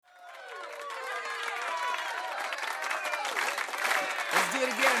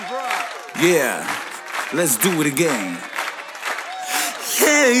Yeah, let's do it again.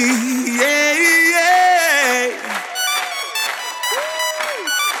 Hey, yeah, yeah.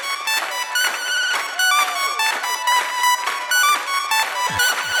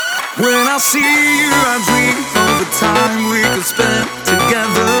 When I see you, I dream of the time we could spend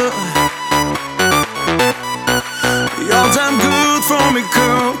together. You're damn good for me,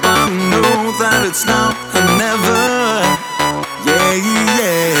 girl. I know that it's now or never. Yeah, yeah.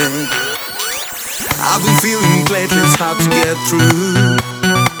 I've been feeling lately it's hard to get through.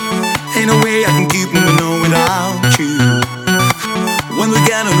 Ain't no way I can keep moving on without you. When we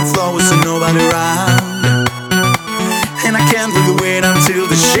get on the floor with nobody around, and I can't really wait until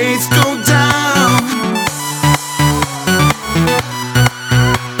the shades go down.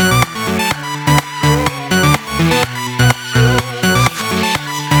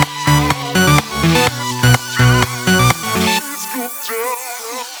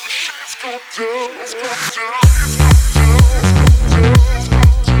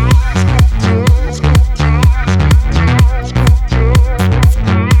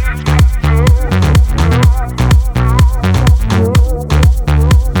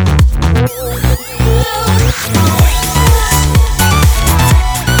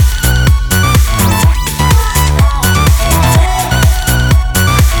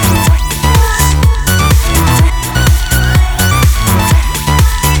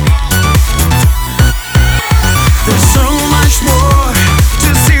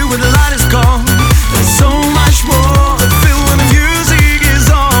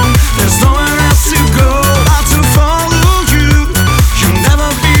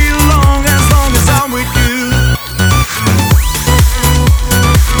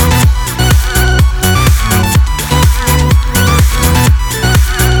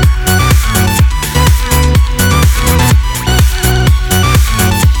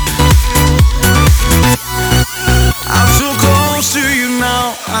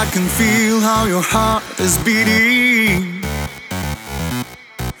 I can feel how your heart is beating.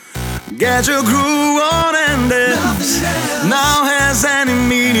 Get your groove on and dance. Now has any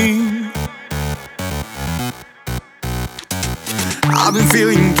meaning. I've been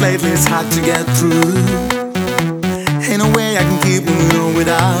feeling lately it's hard to get through. Ain't no way I can keep moving on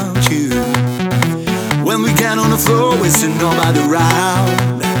without you. When we get on the floor, wasting nobody around.